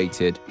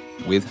associated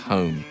with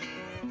home.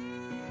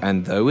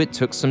 And though it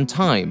took some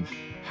time,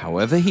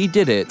 however he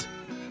did it,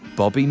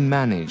 Bobbie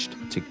managed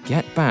to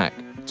get back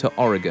to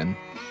Oregon.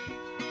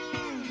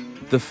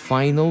 The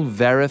final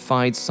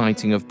verified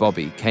sighting of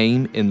Bobbie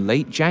came in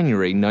late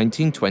January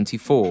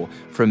 1924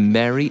 from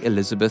Mary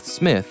Elizabeth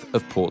Smith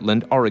of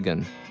Portland,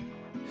 Oregon.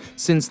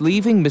 Since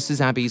leaving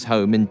Mrs. Abby's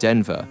home in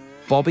Denver,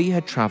 Bobbie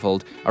had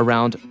traveled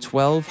around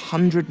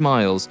 1,200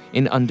 miles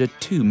in under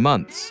 2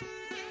 months.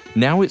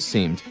 Now it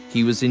seemed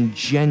he was in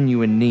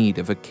genuine need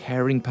of a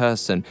caring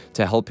person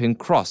to help him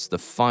cross the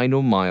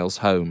final miles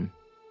home.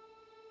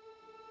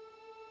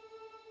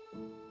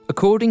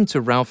 According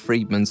to Ralph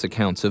Friedman's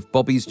account of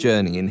Bobbie's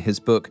journey in his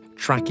book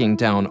Tracking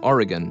Down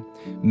Oregon,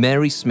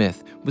 Mary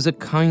Smith was a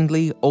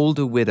kindly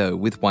older widow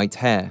with white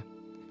hair.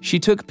 She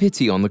took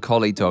pity on the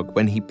collie dog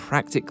when he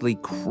practically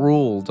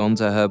crawled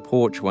onto her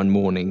porch one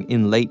morning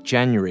in late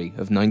January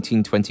of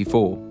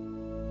 1924.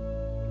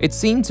 It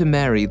seemed to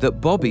Mary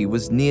that Bobbie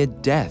was near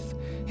death.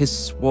 His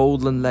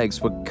swollen legs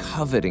were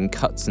covered in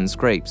cuts and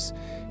scrapes.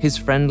 His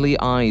friendly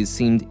eyes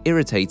seemed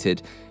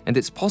irritated, and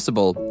it's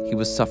possible he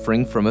was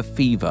suffering from a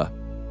fever.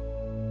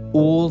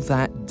 All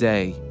that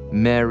day,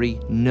 Mary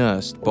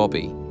nursed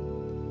Bobbie.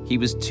 He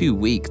was too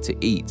weak to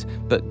eat,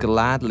 but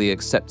gladly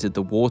accepted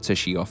the water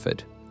she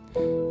offered.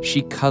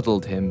 She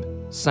cuddled him,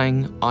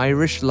 sang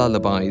Irish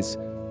lullabies,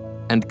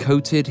 and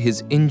coated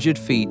his injured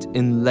feet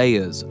in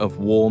layers of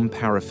warm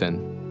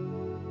paraffin.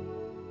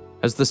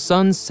 As the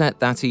sun set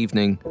that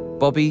evening,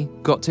 Bobbie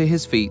got to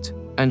his feet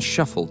and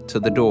shuffled to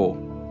the door.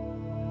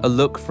 A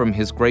look from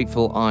his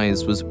grateful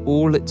eyes was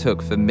all it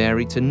took for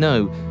Mary to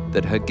know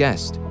that her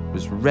guest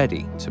was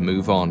ready to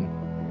move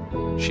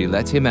on. She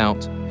let him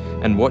out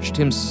and watched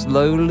him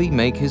slowly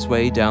make his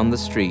way down the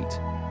street.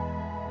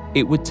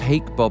 It would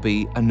take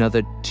Bobbie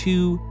another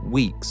 2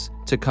 weeks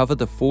to cover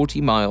the 40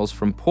 miles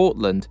from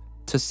Portland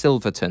to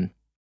Silverton.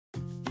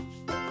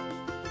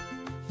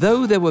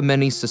 Though there were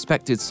many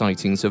suspected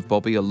sightings of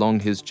Bobbie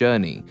along his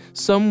journey,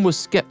 some were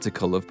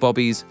skeptical of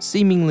Bobbie's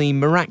seemingly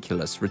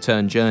miraculous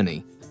return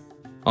journey.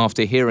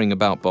 After hearing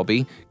about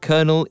Bobbie,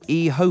 Colonel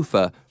E.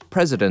 Hofer,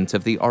 president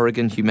of the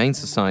Oregon Humane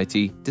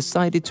Society,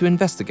 decided to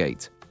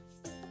investigate.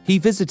 He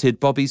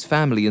visited Bobbie's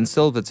family in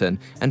Silverton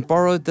and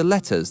borrowed the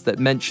letters that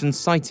mentioned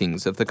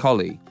sightings of the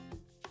collie.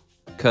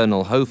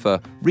 Colonel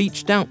Hofer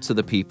reached out to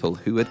the people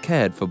who had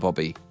cared for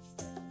Bobbie.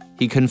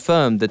 He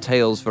confirmed the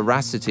tale's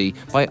veracity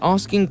by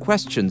asking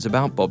questions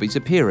about Bobbie's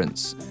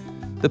appearance.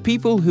 The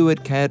people who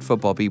had cared for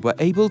Bobbie were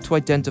able to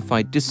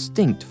identify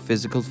distinct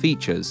physical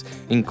features,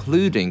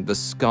 including the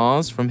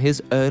scars from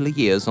his early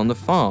years on the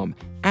farm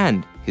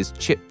and his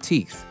chipped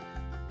teeth.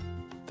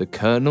 The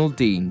colonel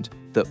deemed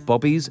that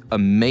Bobbie's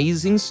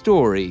amazing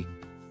story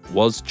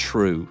was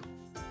true.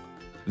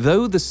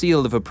 Though the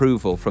seal of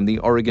approval from the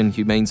Oregon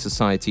Humane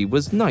Society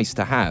was nice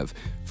to have,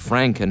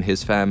 Frank and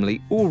his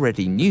family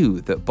already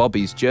knew that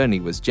Bobbie's journey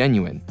was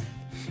genuine,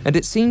 and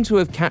it seemed to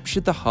have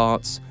captured the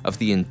hearts of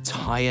the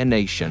entire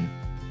nation.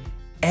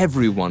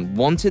 Everyone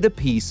wanted a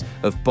piece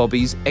of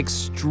Bobbie's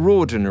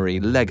extraordinary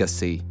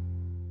legacy.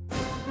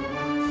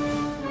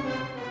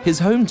 His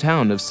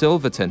hometown of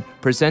Silverton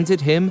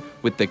presented him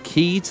with the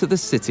key to the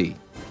city.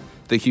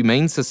 The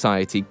Humane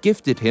Society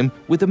gifted him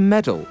with a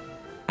medal,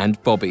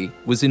 and Bobbie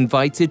was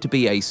invited to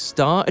be a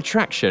star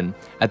attraction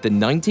at the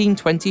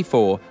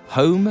 1924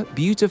 Home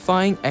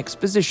Beautifying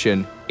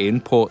Exposition in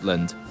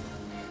Portland.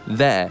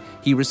 There,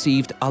 he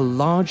received a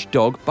large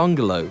dog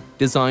bungalow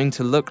designed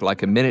to look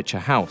like a miniature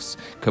house,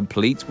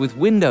 complete with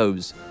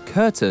windows,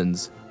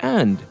 curtains,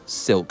 and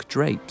silk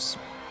drapes.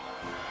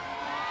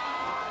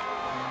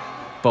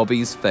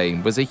 Bobbie's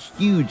fame was a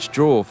huge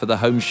draw for the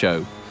home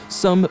show.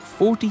 Some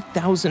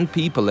 40,000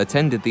 people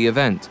attended the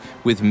event,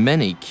 with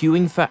many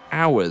queuing for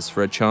hours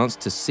for a chance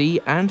to see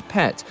and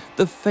pet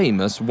the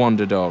famous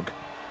wonder dog.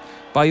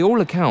 By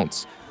all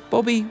accounts,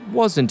 Bobbie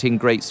wasn't in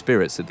great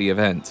spirits at the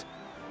event.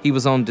 He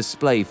was on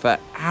display for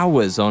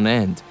hours on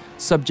end,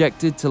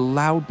 subjected to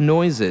loud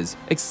noises,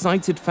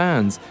 excited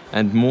fans,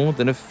 and more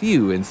than a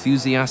few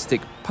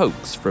enthusiastic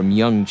pokes from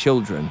young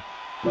children.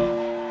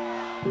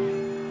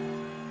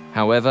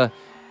 However,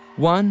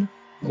 one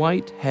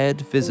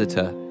white-haired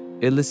visitor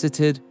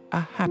elicited a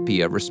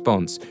happier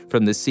response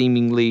from the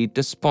seemingly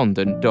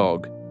despondent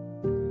dog.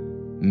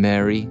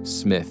 Mary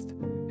Smith,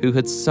 who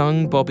had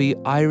sung Bobbie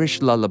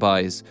Irish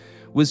lullabies,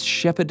 was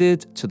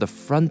shepherded to the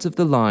front of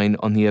the line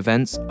on the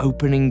event's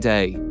opening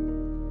day.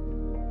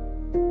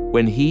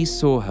 When he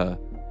saw her,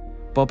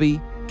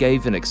 Bobbie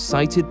gave an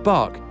excited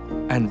bark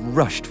and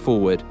rushed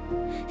forward.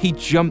 He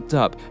jumped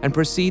up and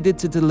proceeded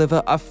to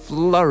deliver a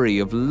flurry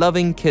of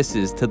loving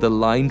kisses to the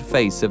lined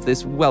face of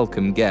this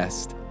welcome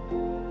guest.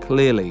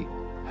 Clearly,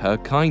 her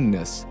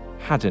kindness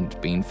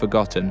hadn't been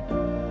forgotten.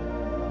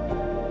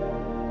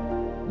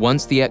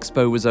 Once the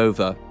expo was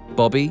over,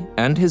 Bobbie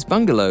and his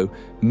bungalow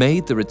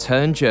made the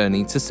return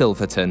journey to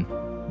Silverton,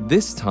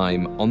 this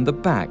time on the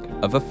back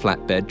of a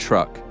flatbed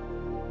truck.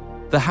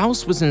 The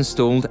house was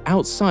installed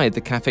outside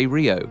the Café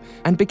Rio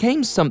and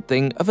became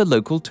something of a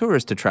local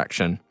tourist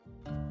attraction.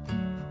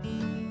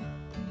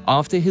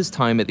 After his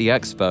time at the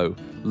expo,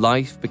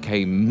 life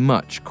became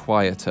much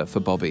quieter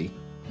for Bobbie.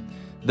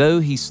 Though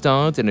he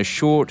starred in a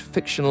short,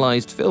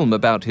 fictionalized film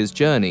about his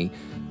journey,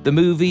 the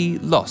movie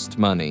lost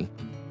money.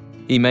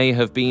 He may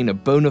have been a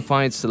bona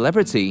fide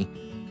celebrity,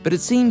 but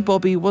it seemed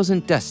Bobbie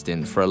wasn't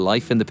destined for a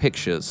life in the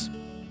pictures.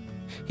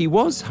 He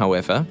was,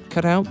 however,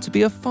 cut out to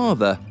be a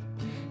father.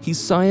 He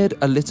sired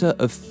a litter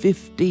of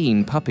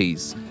 15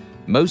 puppies.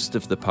 Most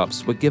of the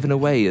pups were given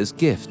away as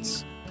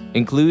gifts,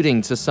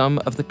 including to some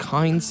of the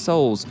kind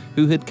souls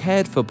who had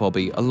cared for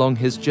Bobbie along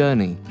his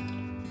journey.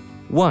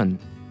 One,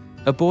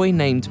 a boy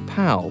named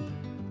Pal,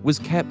 was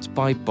kept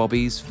by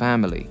Bobbie's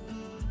family,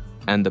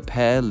 and the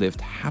pair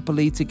lived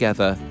happily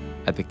together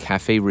at the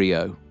Café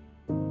Rio.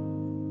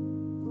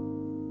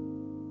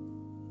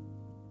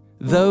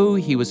 Though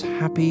he was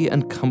happy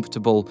and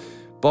comfortable,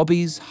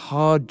 Bobbie's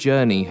hard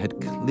journey had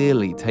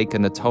clearly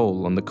taken a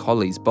toll on the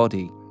collie's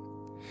body.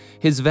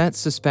 His vet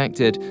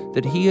suspected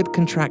that he had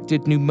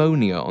contracted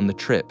pneumonia on the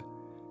trip.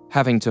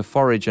 Having to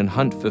forage and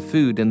hunt for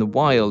food in the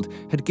wild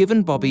had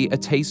given Bobbie a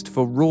taste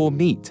for raw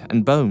meat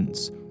and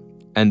bones,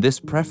 and this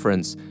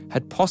preference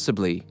had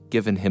possibly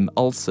given him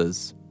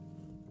ulcers.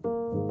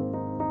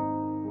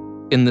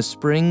 In the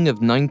spring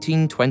of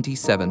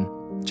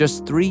 1927,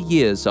 just 3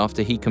 years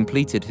after he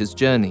completed his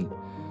journey,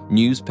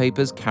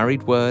 newspapers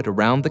carried word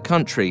around the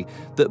country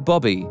that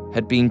Bobbie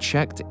had been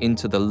checked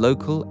into the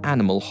local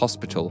animal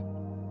hospital.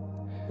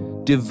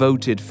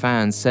 Devoted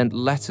fans sent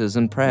letters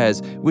and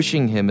prayers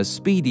wishing him a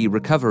speedy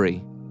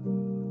recovery.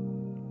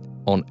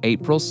 On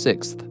April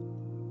 6th,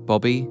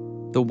 Bobbie,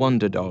 the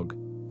wonder dog,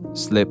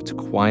 slipped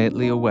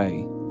quietly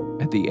away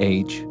at the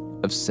age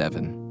of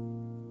 7.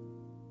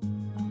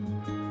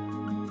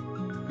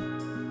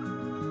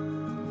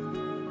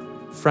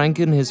 Frank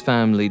and his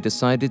family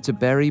decided to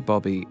bury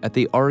Bobbie at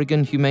the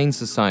Oregon Humane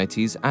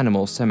Society's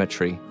animal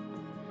cemetery.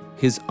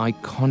 His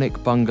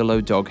iconic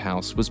bungalow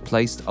doghouse was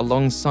placed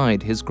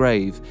alongside his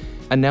grave,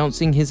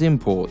 announcing his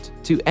import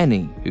to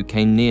any who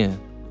came near.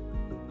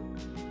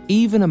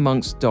 Even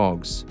amongst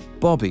dogs,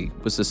 Bobbie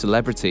was a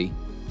celebrity.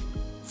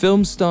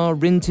 Film star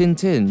Rin Tin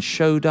Tin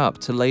showed up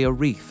to lay a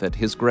wreath at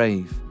his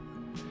grave.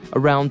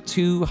 Around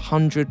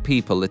 200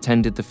 people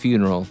attended the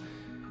funeral,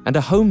 and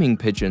a homing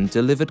pigeon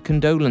delivered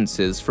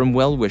condolences from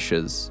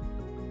well-wishers.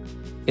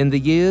 In the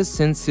years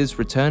since his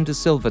return to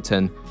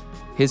Silverton,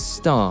 his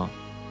star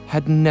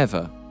had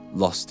never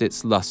lost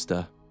its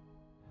luster.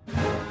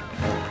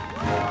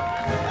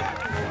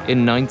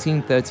 In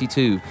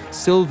 1932,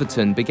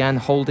 Silverton began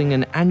holding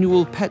an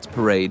annual pet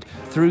parade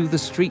through the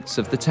streets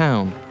of the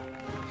town.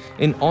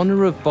 In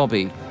honor of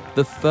Bobbie,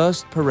 the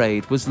first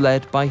parade was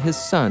led by his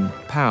son,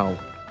 Pal.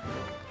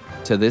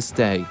 To this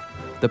day,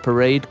 the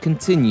parade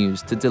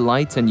continues to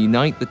delight and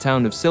unite the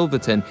town of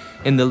Silverton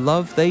in the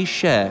love they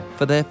share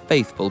for their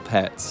faithful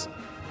pets.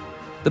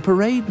 The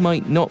parade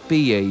might not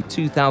be a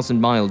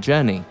 2,000-mile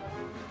journey,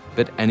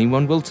 but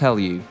anyone will tell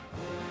you,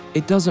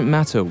 it doesn't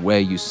matter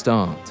where you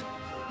start.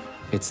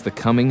 It's the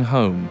coming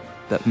home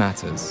that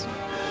matters.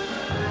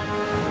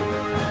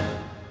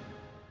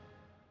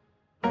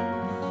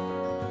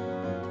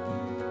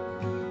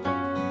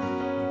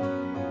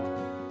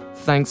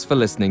 Thanks for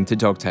listening to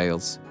Dog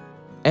Tales.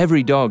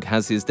 Every dog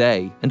has his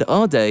day, and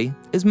our day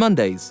is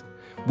Mondays.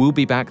 We'll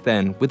be back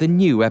then with a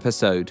new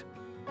episode.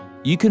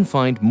 You can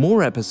find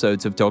more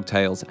episodes of Dog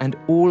Tales and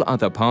all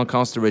other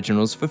Parcast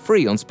originals for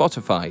free on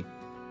Spotify.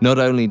 Not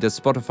only does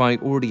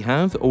Spotify already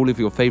have all of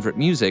your favorite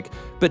music,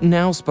 but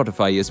now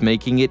Spotify is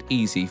making it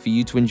easy for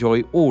you to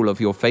enjoy all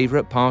of your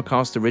favorite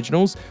Parcast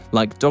originals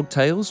like Dog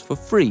Tales for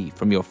free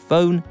from your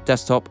phone,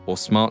 desktop, or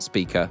smart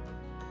speaker.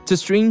 To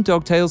stream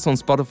Dog Tales on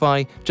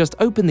Spotify, just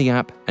open the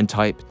app and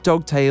type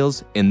Dog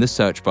Tales in the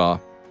search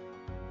bar.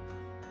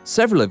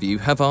 Several of you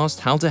have asked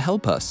how to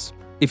help us.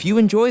 If you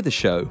enjoy the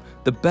show,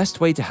 the best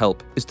way to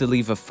help is to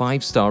leave a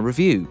 5-star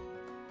review.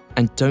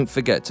 And don't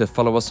forget to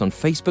follow us on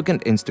Facebook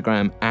and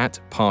Instagram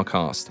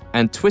 @Parcast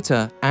and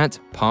Twitter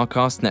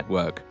 @Parcast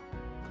Network.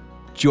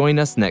 Join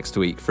us next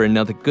week for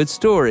another good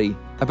story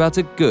about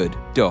a good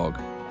dog.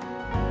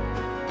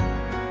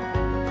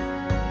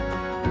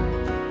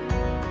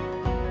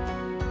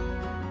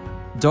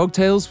 Dog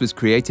Tales was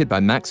created by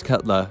Max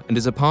Cutler and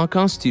is a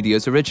Parcast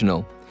Studios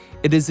original.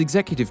 It is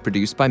executive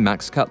produced by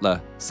Max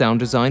Cutler, sound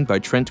designed by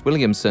Trent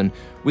Williamson,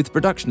 with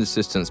production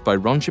assistance by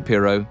Ron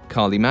Shapiro,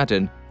 Carly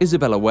Madden,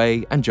 Isabella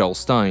Way, and Joel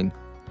Stein.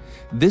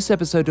 This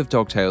episode of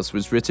Dog Tales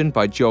was written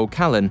by Joel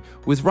Callan,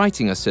 with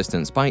writing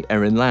assistance by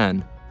Erin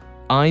Lan.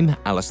 I'm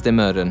Alistair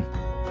Murden.